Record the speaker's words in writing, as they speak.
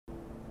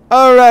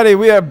Alrighty,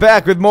 we are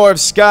back with more of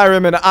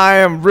Skyrim, and I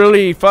am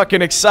really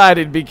fucking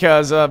excited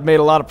because I've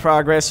made a lot of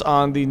progress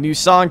on the new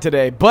song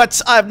today,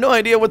 but I have no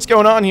idea what's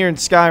going on here in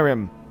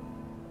Skyrim.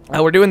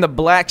 We're doing the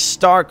Black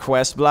Star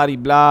quest,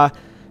 blah-de-blah,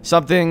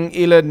 something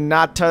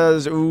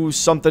Ilanatas, ooh,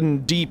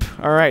 something deep.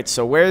 Alright,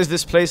 so where is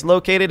this place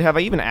located? Have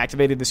I even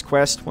activated this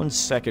quest? 1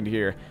 second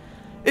here.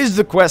 Is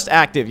the quest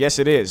active? Yes,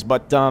 it is,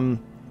 but,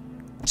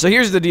 so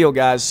here's the deal,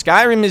 guys.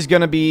 Skyrim is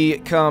gonna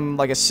become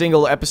like a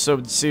single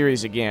episode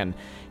series again.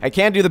 I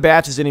can't do the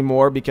batches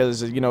anymore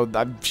because, you know,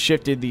 I've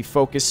shifted the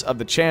focus of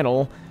the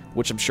channel,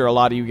 which I'm sure a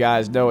lot of you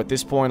guys know at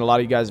this point. A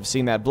lot of you guys have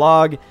seen that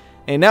blog.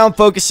 And now I'm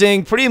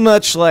focusing pretty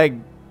much like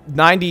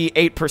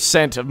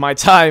 98% of my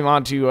time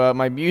onto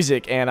my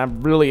music, and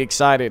I'm really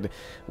excited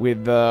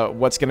with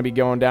what's going to be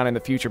going down in the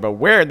future. But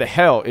where the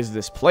hell is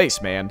this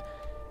place, man?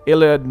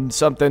 Ilad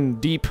something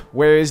deep.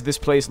 Where is this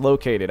place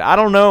located? I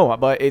don't know,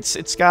 but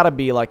it's got to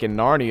be like in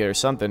Narnia or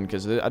something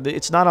because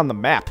it's not on the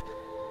map.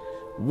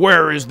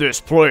 Where is this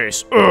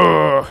place?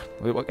 Ugh.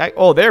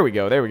 Oh, there we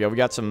go. There we go. We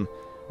got some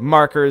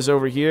markers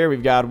over here.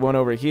 We've got one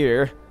over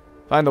here.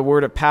 Find the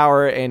Word of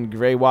Power in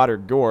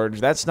Greywater Gorge.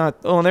 That's not...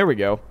 Oh, there we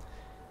go.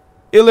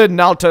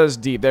 Illinalta's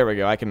Deep. There we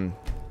go. I can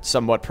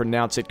somewhat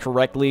pronounce it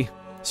correctly.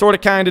 Sort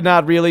of, kind of,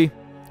 not really.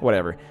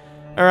 Whatever.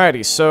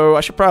 Alrighty, so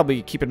I should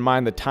probably keep in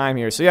mind the time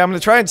here. So yeah, I'm going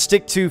to try and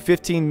stick to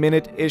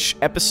 15-minute-ish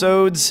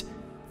episodes.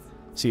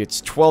 See,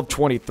 it's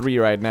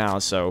 12:23 right now,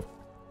 so...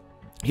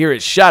 Here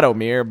is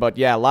Shadowmere, but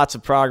yeah, lots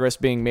of progress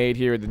being made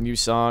here with the new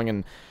song,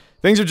 and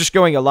things are just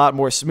going a lot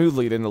more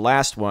smoothly than the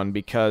last one,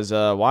 because,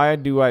 why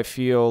do I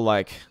feel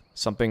like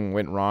something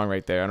went wrong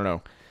right there? I don't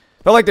know.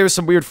 Felt like there was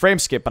some weird frame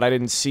skip, but I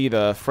didn't see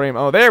the frame.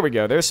 Oh, there we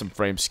go. There's some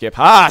frame skip.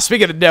 Ah,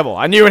 speak of the devil.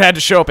 I knew it had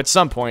to show up at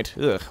some point.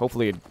 Ugh,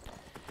 hopefully it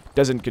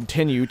doesn't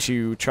continue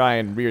to try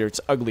and rear its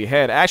ugly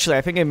head. Actually,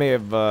 I think I may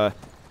have,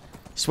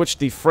 switched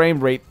the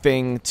frame rate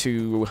thing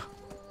to...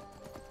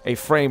 a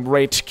frame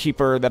rate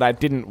keeper that I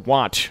didn't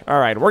want.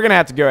 Alright, we're gonna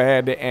have to go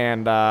ahead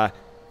and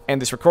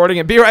end this recording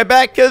and be right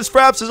back, because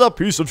Fraps is a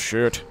piece of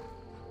shit.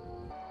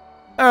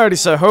 Alrighty,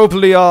 so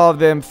hopefully all of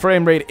them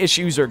frame rate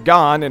issues are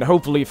gone, and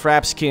hopefully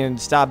Fraps can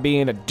stop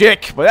being a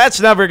dick, but that's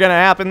never gonna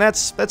happen.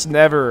 That's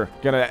never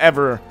gonna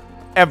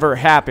ever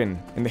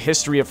happen in the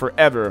history of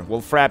forever.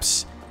 Will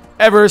Fraps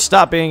ever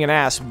stop being an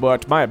ass?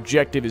 But my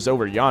objective is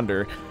over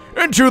yonder.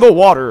 Into the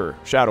water,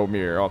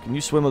 Shadowmere. Oh, can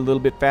you swim a little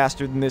bit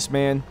faster than this,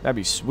 man? That'd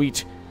be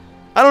sweet.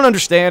 I don't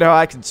understand how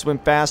I can swim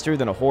faster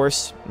than a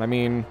horse. I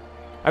mean,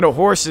 I know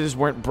horses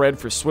weren't bred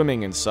for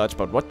swimming and such,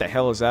 but what the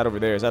hell is that over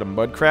there? Is that a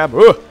mud crab?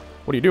 Ugh!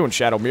 What are you doing,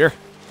 Shadowmere?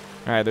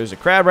 Alright, there's a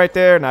crab right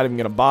there. Not even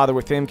gonna bother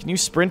with him. Can you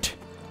sprint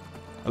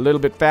a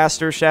little bit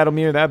faster,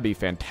 Shadowmere? That'd be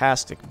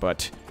fantastic,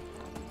 but...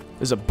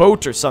 There's a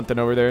boat or something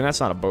over there, and that's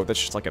not a boat. That's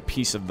just like a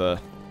piece of the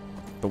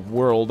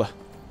world.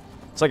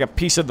 It's like a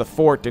piece of the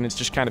fort, and it's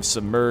just kind of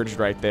submerged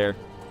right there.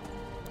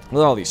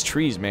 Look at all these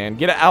trees, man.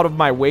 Get out of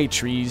my way,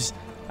 trees.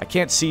 I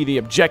can't see the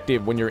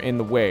objective when you're in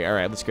the way.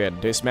 Alright, let's go ahead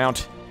and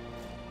dismount.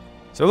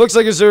 So it looks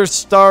like Azura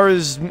Star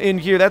is in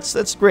here.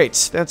 That's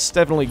great. That's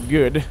definitely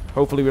good.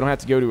 Hopefully we don't have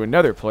to go to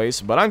another place,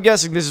 but I'm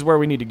guessing this is where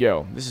we need to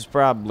go. This is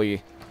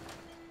probably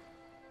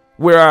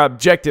where our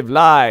objective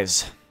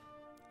lies.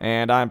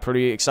 And I'm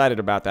pretty excited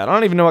about that. I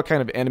don't even know what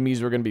kind of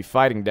enemies we're going to be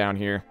fighting down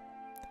here.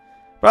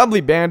 Probably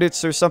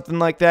bandits or something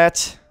like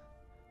that.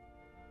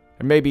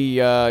 Or maybe,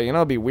 you know,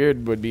 it'd be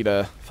weird would be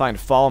to find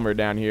Falmer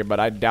down here,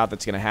 but I doubt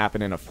that's gonna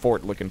happen in a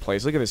fort-looking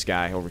place. Look at this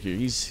guy over here.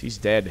 He's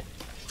dead.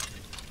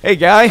 Hey,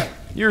 guy!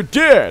 You're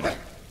dead!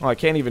 Oh, I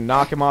can't even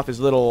knock him off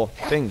his little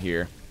thing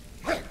here.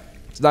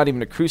 It's not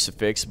even a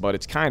crucifix, but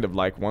it's kind of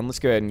like one. Let's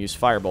go ahead and use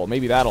Firebolt.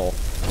 Maybe that'll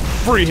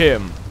free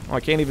him! Oh,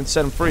 I can't even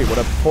set him free. What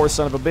a poor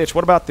son of a bitch.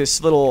 What about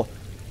this little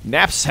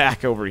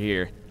knapsack over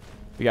here?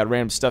 We got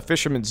random stuff.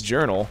 Fisherman's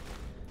Journal.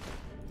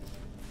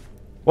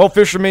 Well,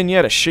 fisherman, you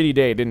had a shitty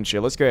day, didn't you?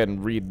 Let's go ahead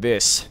and read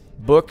this.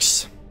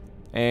 Books.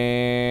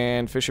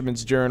 And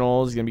Fisherman's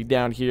Journal is going to be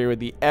down here with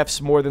the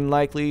F's more than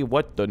likely.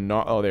 What the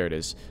no... Oh, there it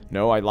is.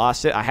 No, I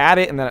lost it. I had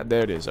it, and then...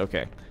 There it is.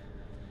 Okay.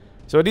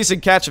 So a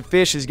decent catch of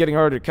fish is getting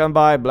harder to come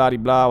by.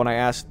 Blah-de-blah. When I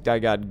asked, I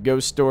got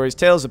ghost stories.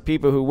 Tales of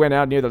people who went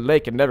out near the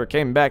lake and never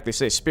came back. They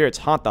say spirits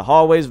haunt the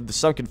hallways of the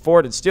sunken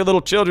fort and steal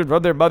little children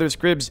from their mother's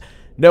cribs.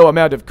 No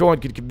amount of coin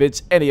could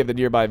convince any of the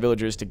nearby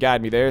villagers to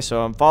guide me there,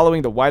 so I'm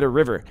following the wider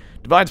river.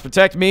 Divines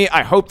protect me.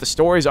 I hope the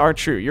stories aren't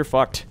true. You're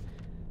fucked.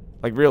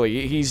 Like,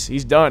 really,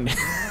 he's done.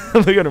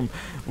 Look at him.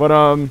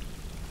 But,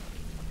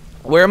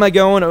 where am I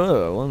going?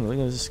 Oh, well, look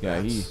at this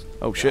guy.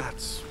 Oh, shit.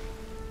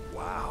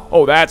 Wow.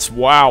 Oh, that's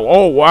wow.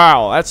 Oh,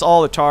 wow. That's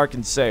all the tar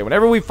can say.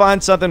 Whenever we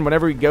find something,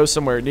 whenever we go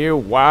somewhere new,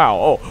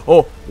 wow.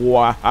 Oh,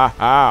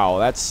 wow.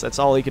 That's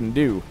all he can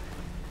do.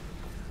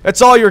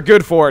 That's all you're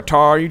good for,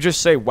 Tar. You just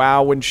say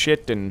wow and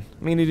shit, and...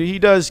 I mean, he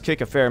does kick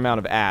a fair amount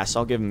of ass.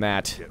 I'll give him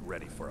that. Get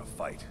ready for a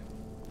fight.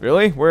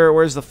 Really?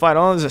 Where's the fight?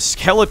 Oh, there's a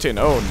skeleton.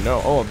 Oh, no.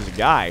 Oh, there's a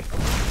guy.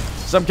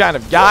 Some kind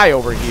of guy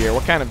over here.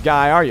 What kind of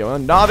guy are you? A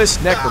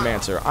novice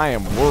necromancer. I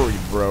am worried,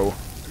 bro.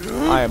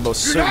 I am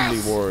most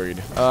certainly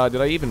worried.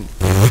 Did I even...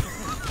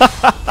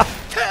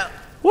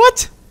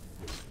 What?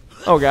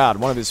 Oh god,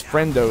 one of his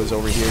friendos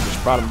over here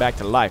just brought him back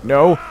to life.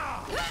 No.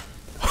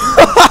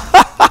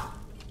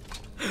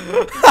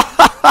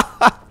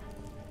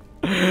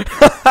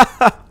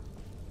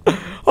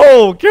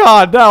 Oh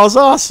god, that was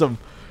awesome.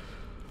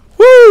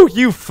 Woo,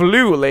 you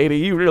flew, lady.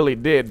 You really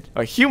did.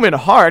 A human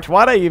heart?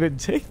 Why'd I even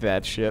take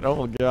that shit?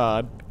 Oh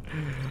god.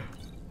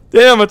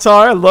 Damn,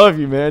 Atar, I love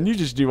you, man. You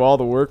just do all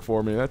the work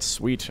for me. That's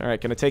sweet.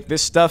 Alright, can I take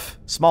this stuff?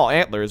 Small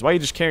antlers. Why are you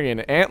just carrying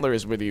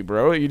antlers with you,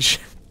 bro? You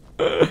just...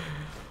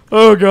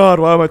 Oh god,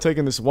 why am I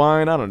taking this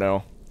wine? I don't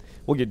know.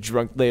 We'll get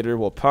drunk later.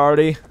 We'll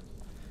party.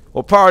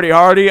 We'll party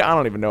hardy. I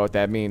don't even know what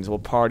that means. We'll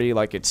party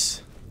like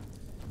it's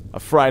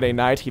a Friday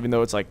night, even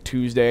though it's like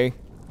Tuesday.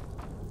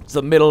 It's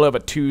the middle of a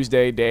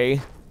Tuesday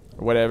day,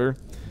 or whatever.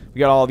 We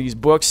got all these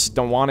books.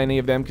 Don't want any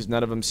of them because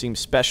none of them seem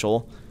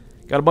special.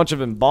 Got a bunch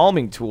of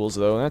embalming tools,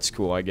 though. That's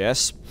cool, I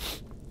guess.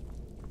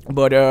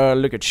 But,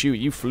 look at you.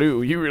 You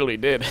flew. You really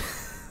did.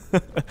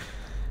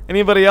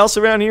 Anybody else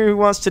around here who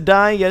wants to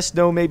die? Yes,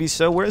 no, maybe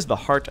so. Where's the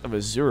heart of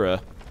Azura?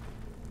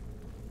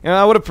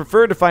 I would have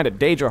preferred to find a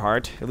Daedra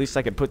heart. At least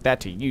I could put that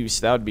to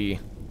use. That would be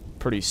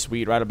pretty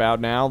sweet right about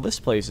now.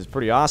 This place is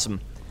pretty awesome.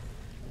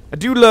 I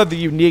do love the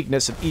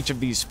uniqueness of each of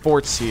these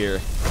forts here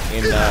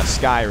in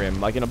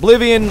Skyrim. Like in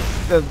Oblivion,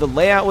 the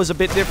layout was a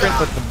bit different,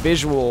 but the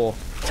visual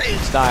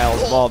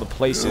styles of all the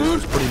places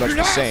was pretty much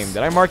the same.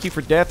 Did I mark you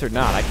for death or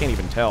not? I can't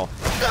even tell.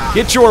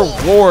 Get your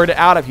ward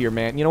out of here,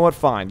 man. You know what?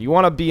 Fine. You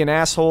want to be an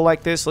asshole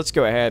like this? Let's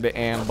go ahead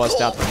and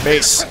bust out the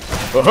mace.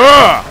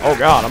 Aha! Oh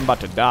god, I'm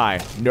about to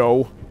die.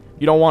 No.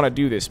 You don't want to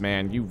do this,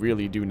 man. You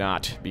really do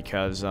not,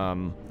 because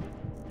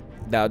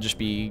that would just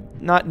be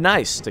not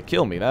nice to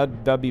kill me.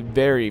 That'd be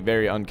very,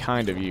 very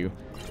unkind of you.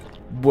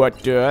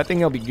 But I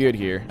think I'll be good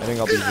here. I think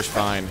I'll be just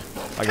fine.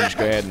 I can just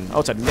go ahead and... Oh,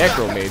 it's a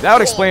necromage. That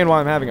would explain why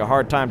I'm having a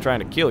hard time trying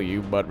to kill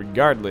you, but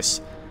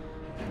regardless,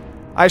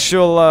 I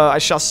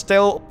shall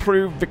still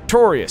prove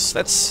victorious.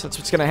 That's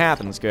what's gonna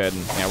happen. Let's go ahead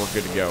and... Yeah, we're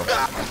good to go.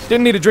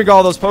 Didn't need to drink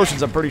all those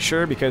potions, I'm pretty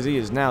sure, because he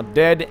is now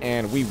dead,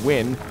 and we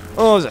win.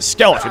 Oh, there's a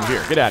skeleton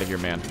here. Get out of here,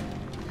 man.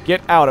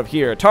 Get out of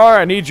here. Tar,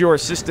 I need your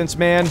assistance,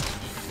 man.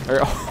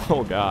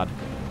 Oh, god.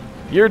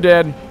 You're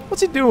dead.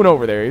 What's he doing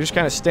over there? He's just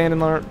kind of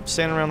standing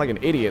around like an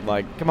idiot.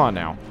 Like, come on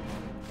now.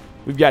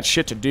 We've got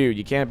shit to do.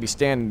 You can't be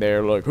standing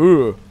there like,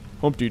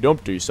 Humpty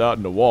Dumpty sat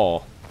in the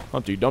wall.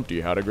 Humpty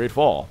Dumpty had a great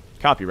fall.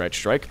 Copyright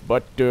strike.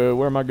 But,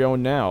 where am I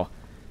going now?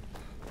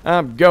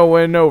 I'm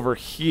going over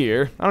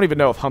here. I don't even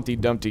know if Humpty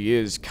Dumpty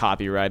is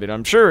copyrighted.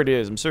 I'm sure it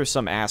is. I'm sure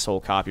some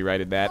asshole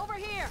copyrighted that. Over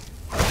here.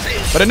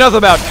 But enough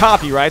about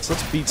copyrights.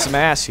 Let's beat some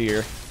ass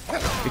here.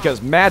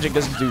 Because magic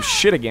doesn't do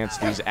shit against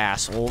these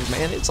assholes,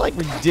 man. It's like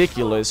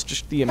ridiculous,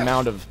 just the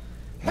amount of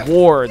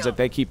wards that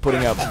they keep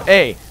putting up.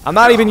 Hey, I'm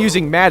not even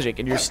using magic,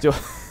 and you're still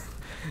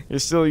you're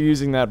still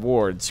using that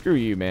ward. Screw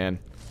you, man.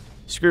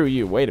 Screw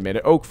you. Wait a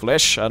minute. Oak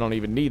flesh. I don't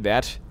even need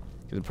that.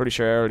 Because I'm pretty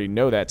sure I already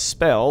know that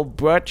spell.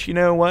 But you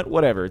know what?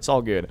 Whatever. It's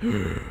all good.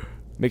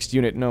 Mixed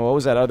unit. No, what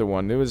was that other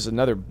one? There was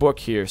another book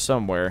here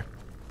somewhere.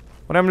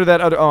 What happened to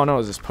that other... Oh, no, it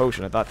was this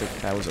potion. I thought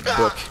that was a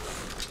book.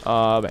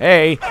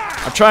 Hey,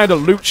 I'm trying to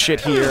loot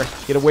shit here.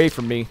 Get away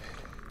from me.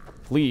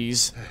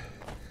 Please.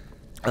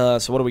 So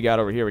what do we got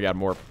over here? We got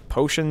more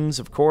potions,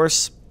 of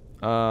course.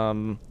 We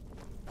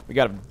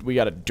got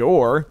a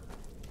door.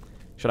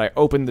 Should I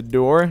open the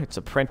door? It's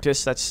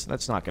apprentice.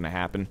 That's not gonna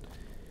happen.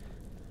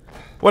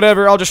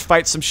 Whatever, I'll just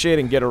fight some shit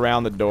and get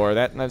around the door.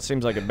 That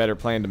seems like a better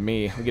plan to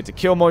me. We get to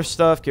kill more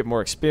stuff, get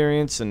more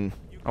experience, and...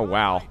 Oh,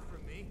 wow.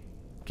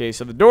 Okay,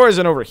 so the door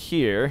isn't over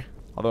here.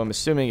 Although I'm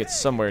assuming it's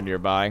somewhere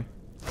nearby.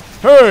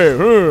 Hey,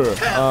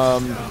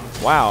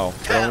 wow.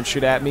 Throwing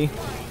shit at me.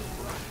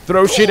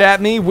 Throw shit at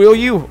me, will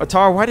you?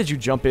 Atar, why did you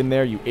jump in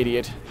there, you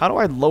idiot? How do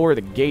I lower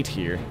the gate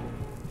here?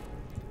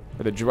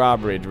 Or the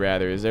drawbridge,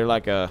 rather. Is there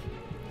like a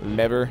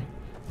lever?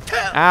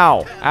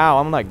 Ow. Ow,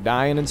 I'm like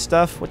dying and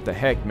stuff. What the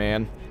heck,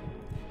 man?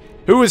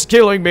 Who is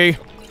killing me?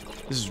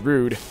 This is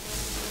rude.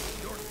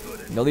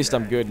 At least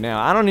I'm good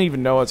now. I don't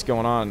even know what's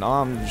going on.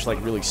 I'm just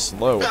like really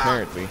slow,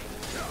 apparently.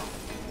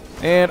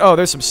 And, oh,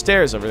 there's some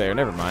stairs over there.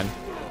 Never mind.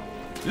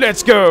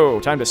 Let's go!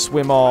 Time to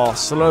swim all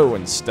slow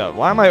and stuff.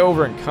 Why am I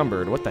over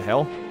encumbered? What the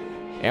hell?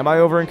 Am I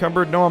over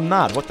encumbered? No, I'm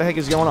not. What the heck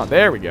is going on?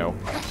 There we go.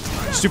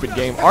 Stupid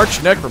game.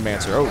 Arch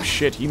Necromancer. Oh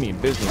shit, you mean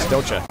business,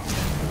 don't ya?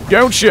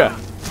 Don't ya?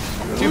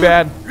 Too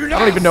bad. I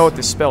don't even know what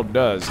this spell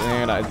does.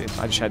 And I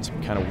just had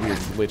some kind of weird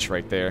glitch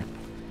right there.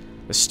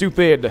 The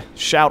stupid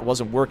shout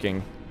wasn't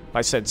working. If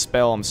I said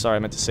spell, I'm sorry, I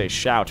meant to say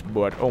shout,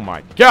 but oh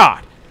my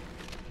god!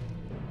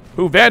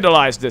 Who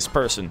vandalized this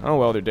person? Oh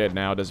well, they're dead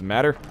now, it doesn't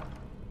matter.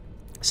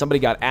 Somebody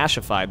got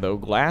ashified, though.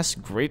 Glass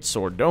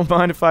greatsword. Don't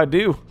mind if I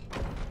do.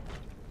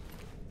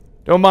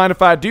 Don't mind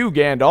if I do,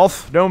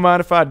 Gandalf. Don't mind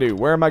if I do.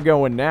 Where am I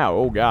going now?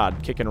 Oh,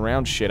 God. Kicking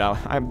around shit.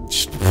 I'm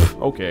just...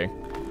 Okay.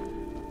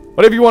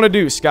 Whatever you want to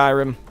do,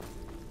 Skyrim.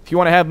 If you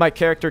want to have my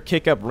character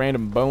kick up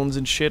random bones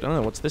and shit. I don't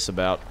know. What's this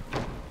about?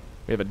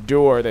 We have a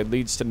door that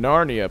leads to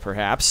Narnia,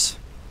 perhaps.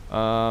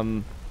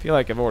 I feel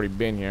like I've already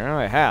been here. Oh,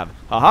 I have.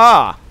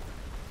 Aha!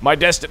 My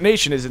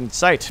destination is in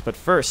sight, but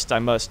first I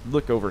must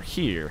look over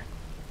here.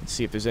 Let's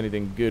see if there's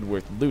anything good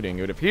worth looting.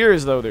 It would appear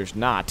as though there's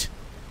not,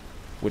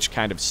 which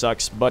kind of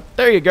sucks. But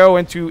there you go,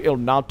 into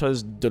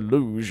Ilnata's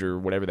Deluge, or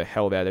whatever the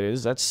hell that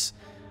is. That's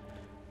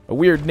a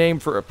weird name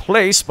for a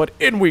place, but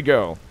in we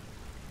go.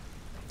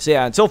 So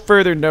yeah, until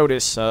further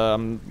notice,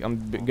 I'm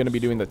going to be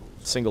doing the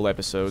single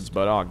episodes,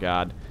 but oh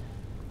god.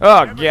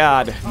 Oh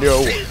god,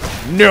 no.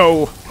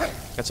 No!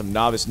 Got some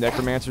novice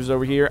necromancers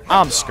over here.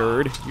 I'm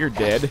scared. You're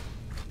dead.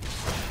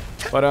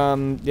 But,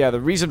 yeah, the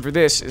reason for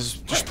this is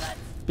just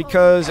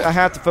because I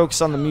have to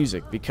focus on the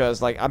music.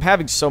 Because, like, I'm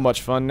having so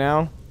much fun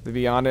now, to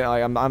be honest.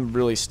 I'm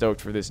really stoked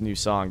for this new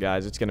song,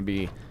 guys. It's gonna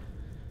be,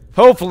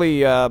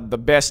 hopefully, the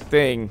best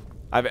thing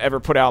I've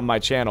ever put out on my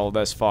channel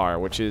thus far.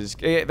 Which is,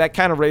 that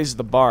kind of raises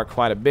the bar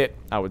quite a bit,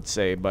 I would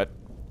say. But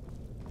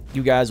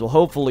you guys will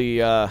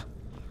hopefully,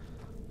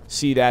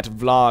 see that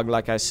vlog,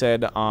 like I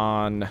said,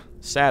 on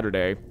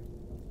Saturday.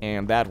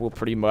 And that will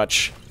pretty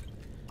much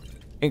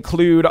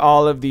include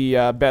all of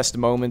the best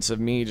moments of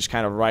me just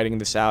kind of writing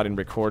this out and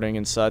recording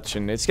and such.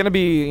 And it's gonna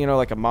be, you know,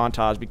 like a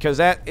montage, because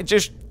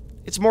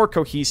it's more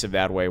cohesive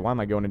that way. Why am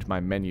I going into my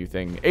menu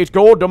thing? 8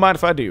 gold, don't mind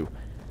if I do.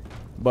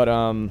 But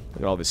look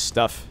at all this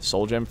stuff.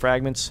 Soul gem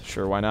fragments,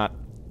 sure, why not?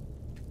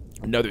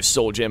 Another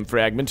soul gem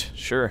fragment,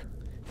 sure.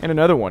 And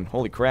another one,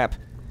 holy crap.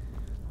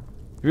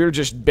 We're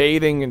just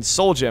bathing in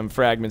soul gem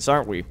fragments,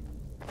 aren't we?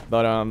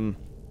 But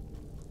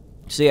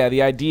so yeah,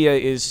 the idea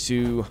is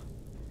to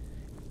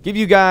give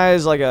you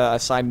guys like a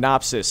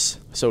synopsis,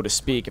 so to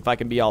speak, if I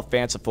can be all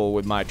fanciful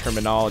with my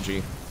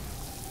terminology,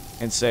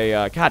 and say,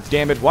 God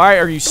damn it, why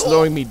are you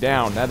slowing me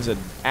down? That is an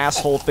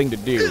asshole thing to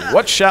do.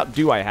 What shout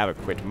do I have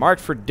equipped?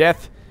 Marked for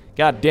death?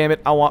 God damn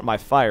it, I want my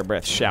fire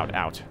breath shout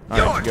out.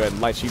 Alright, go ahead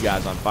and light you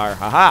guys on fire.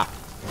 Haha!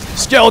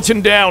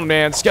 Skeleton down,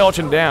 man!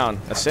 Skeleton down!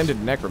 Ascended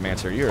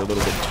Necromancer, you're a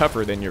little bit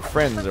tougher than your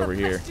friends over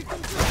here.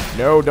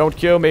 No, don't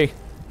kill me.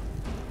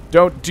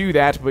 Don't do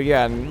that, but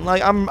yeah,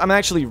 like I'm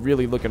actually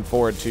really looking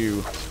forward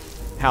to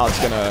how it's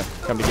gonna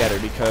come together,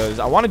 because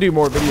I want to do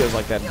more videos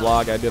like that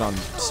vlog I did on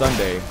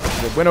Sunday.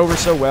 It went over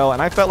so well,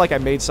 and I felt like I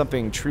made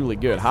something truly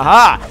good.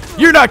 Haha!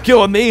 You're not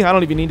killing me! I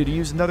don't even need to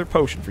use another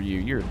potion for you.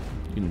 You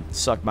can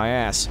suck my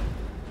ass.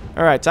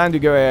 Alright, time to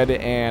go ahead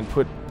and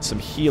put some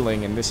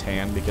healing in this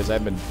hand, because I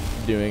haven't been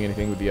doing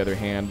anything with the other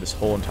hand this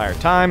whole entire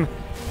time.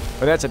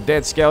 But that's a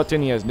dead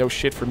skeleton. He has no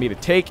shit for me to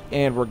take,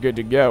 and we're good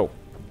to go.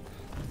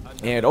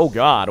 And, oh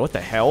god, what the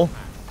hell?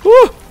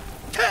 Woo!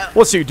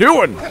 What's he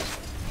doing?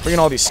 Bringing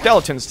all these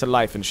skeletons to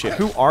life and shit.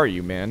 Who are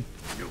you, man?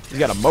 He's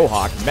got a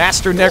mohawk.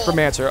 Master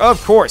Necromancer,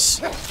 of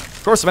course.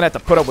 Of course I'm gonna have to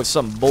put up with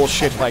some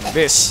bullshit like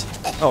this.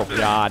 Oh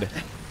god.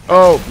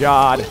 Oh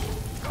god.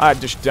 I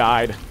just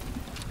died.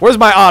 Where's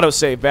my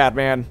autosave,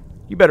 Batman?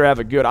 You better have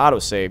a good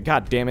autosave.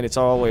 God damn it, it's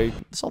all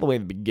the way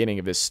at the beginning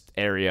of this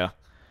area.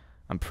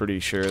 I'm pretty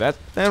sure. That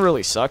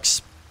really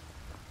sucks.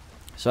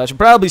 So I should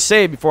probably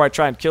save before I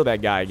try and kill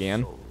that guy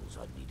again.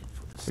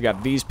 We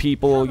got these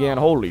people again.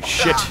 Holy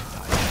shit.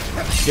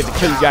 Get to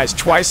kill you guys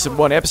twice in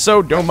one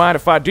episode. Don't mind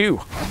if I do.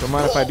 Don't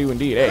mind if I do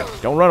indeed. Hey,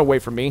 don't run away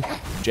from me,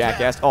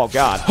 jackass. Oh,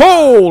 God.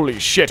 Holy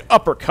shit.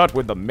 Uppercut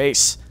with the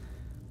mace.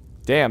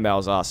 Damn, that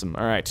was awesome.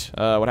 Alright.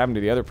 What happened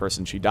to the other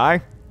person? She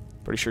die?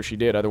 Pretty sure she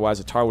did.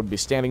 Otherwise, Atar would be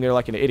standing there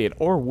like an idiot.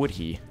 Or would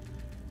he?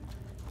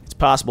 It's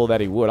possible that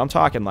he would. I'm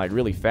talking, like,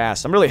 really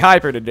fast. I'm really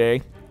hyper today.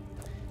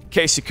 In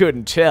case you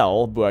couldn't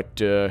tell,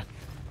 but,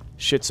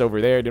 shit's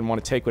over there. Didn't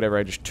want to take whatever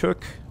I just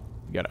took.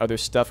 We got other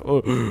stuff.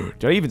 Oh,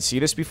 did I even see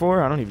this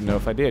before? I don't even know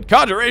if I did.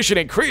 Conjuration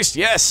increased,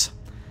 yes!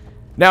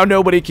 Now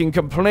nobody can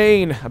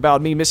complain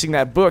about me missing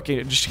that book,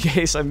 just in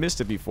case I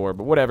missed it before,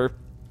 but whatever.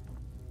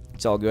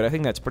 It's all good. I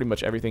think that's pretty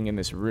much everything in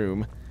this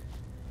room.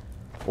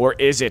 Or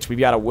is it? We've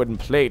got a wooden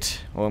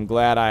plate. Well, I'm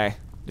glad I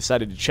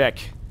decided to check.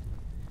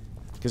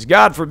 Because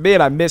God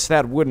forbid I miss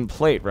that wooden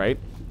plate, right?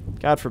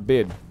 God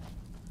forbid.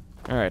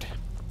 Alright.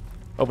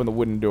 Open the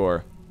wooden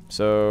door.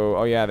 So,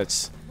 oh yeah,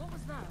 that's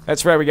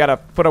right, we gotta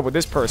put up with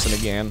this person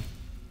again.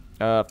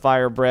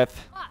 Fire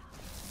breath.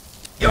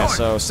 Yeah,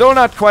 so, still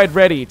not quite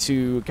ready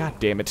to... God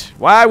damn it.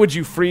 Why would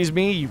you freeze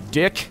me, you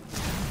dick?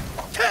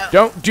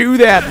 Don't do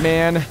that,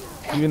 man.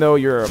 Even though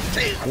you're a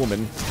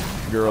woman,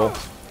 girl,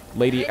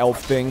 lady,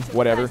 elf thing,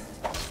 whatever.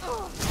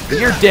 But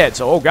you're dead,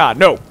 so, oh god,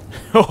 no.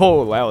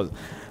 Oh,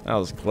 that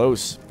was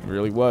close. It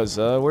really was.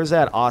 Where's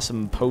that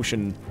awesome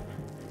potion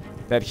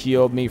that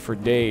healed me for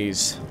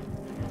days?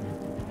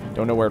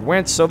 Don't know where it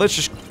went, so let's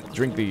just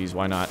drink these.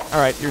 Why not?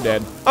 Alright, you're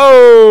dead.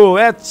 Oh,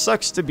 that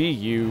sucks to be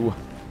you.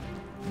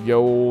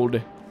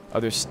 Gold.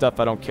 Other stuff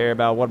I don't care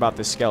about. What about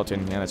this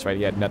skeleton? Yeah, that's right,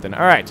 he had nothing.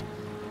 Alright.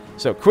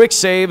 So, quick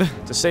save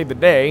to save the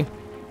day.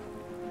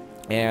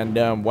 And,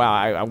 wow,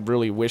 I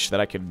really wish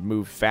that I could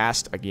move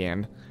fast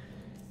again.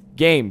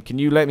 Game, can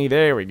you let me...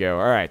 There we go.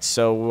 Alright,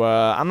 so,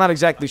 I'm not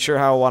exactly sure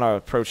how I want to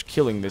approach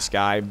killing this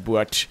guy,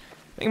 but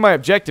I think my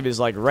objective is,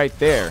 like, right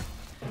there.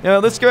 Now,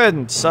 let's go ahead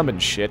and summon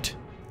shit.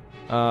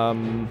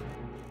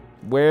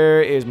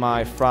 Where is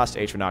my Frost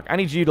Atronach? I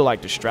need you to,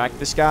 like, distract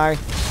this guy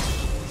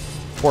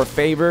for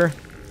favor.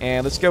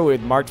 And let's go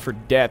with Marked for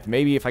Death.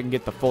 Maybe if I can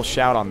get the full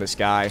shout on this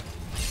guy,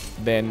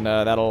 then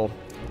that'll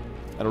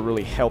That'll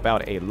really help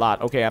out a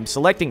lot. Okay, I'm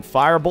selecting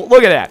Firebolt.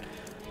 Look at that.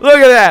 Look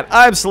at that.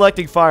 I'm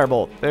selecting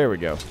Firebolt. There we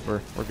go.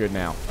 We're good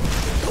now.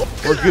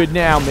 We're good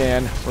now,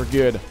 man. We're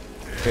good.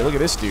 Okay, look at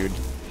this dude.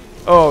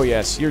 Oh,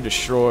 yes. You're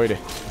destroyed.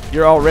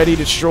 You're already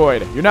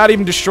destroyed. You're not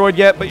even destroyed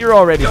yet, but you're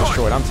already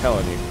destroyed. I'm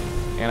telling you.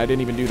 And I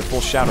didn't even do the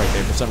full shot right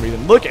there for some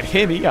reason. Look at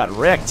him. He got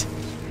wrecked.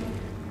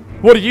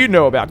 What do you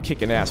know about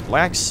kicking ass?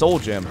 Black Soul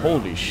Gem.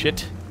 Holy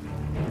shit.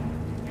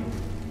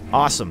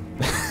 Awesome.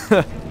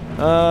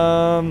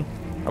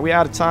 Are we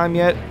out of time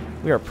yet?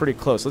 We are pretty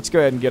close. Let's go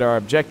ahead and get our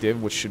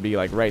objective, which should be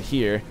like right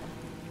here.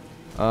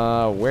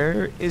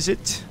 Where is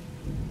it?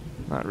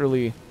 Not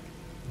really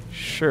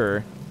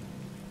sure.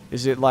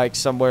 Is it like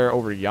somewhere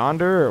over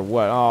yonder or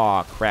what?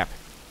 Oh, crap.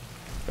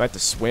 Do I have to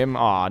swim?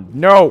 Aw,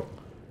 no!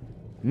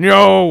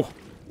 No!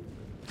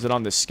 Is it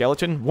on this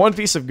skeleton? 1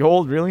 piece of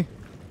gold, really?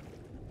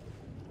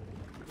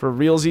 For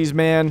realsies,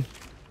 man.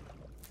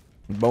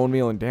 Bone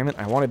meal, and damn it,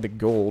 I wanted the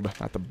gold,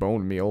 not the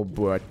bone meal,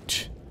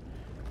 but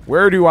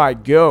where do I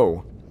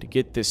go to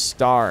get this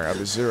star of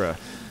Azura?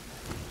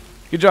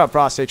 Good job,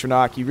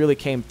 Prostatronach. You really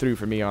came through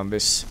for me on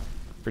this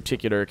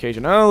particular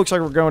occasion. Oh, looks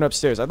like we're going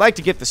upstairs. I'd like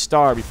to get the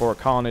star before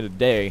calling it a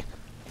day.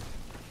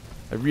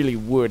 I really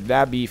would.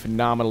 That'd be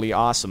phenomenally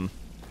awesome.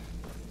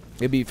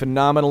 It'd be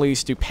phenomenally,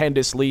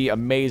 stupendously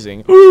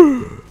amazing.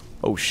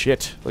 Oh,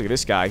 shit. Look at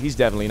this guy. He's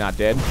definitely not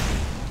dead.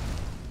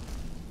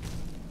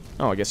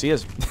 Oh, I guess he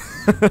is.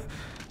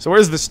 So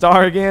where's the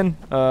star again?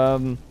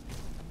 Oh,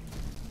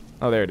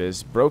 there it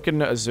is. Broken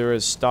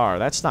Azura's star.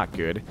 That's not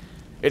good.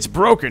 It's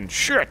broken.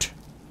 Shit.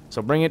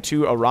 So bring it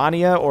to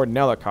Arania or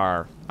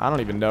Nelakar. I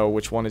don't even know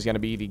which one is going to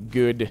be the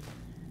good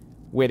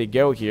way to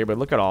go here, but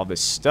look at all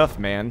this stuff,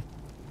 man.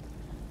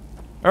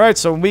 Alright,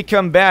 so when we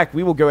come back,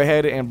 we will go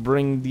ahead and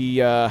bring the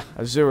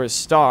Azura's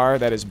star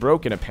that is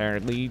broken,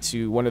 apparently,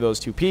 to one of those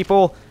 2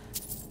 people.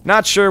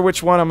 Not sure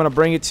which one I'm going to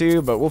bring it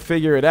to, but we'll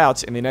figure it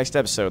out in the next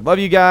episode. Love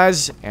you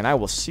guys, and I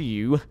will see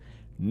you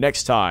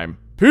next time.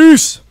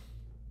 Peace!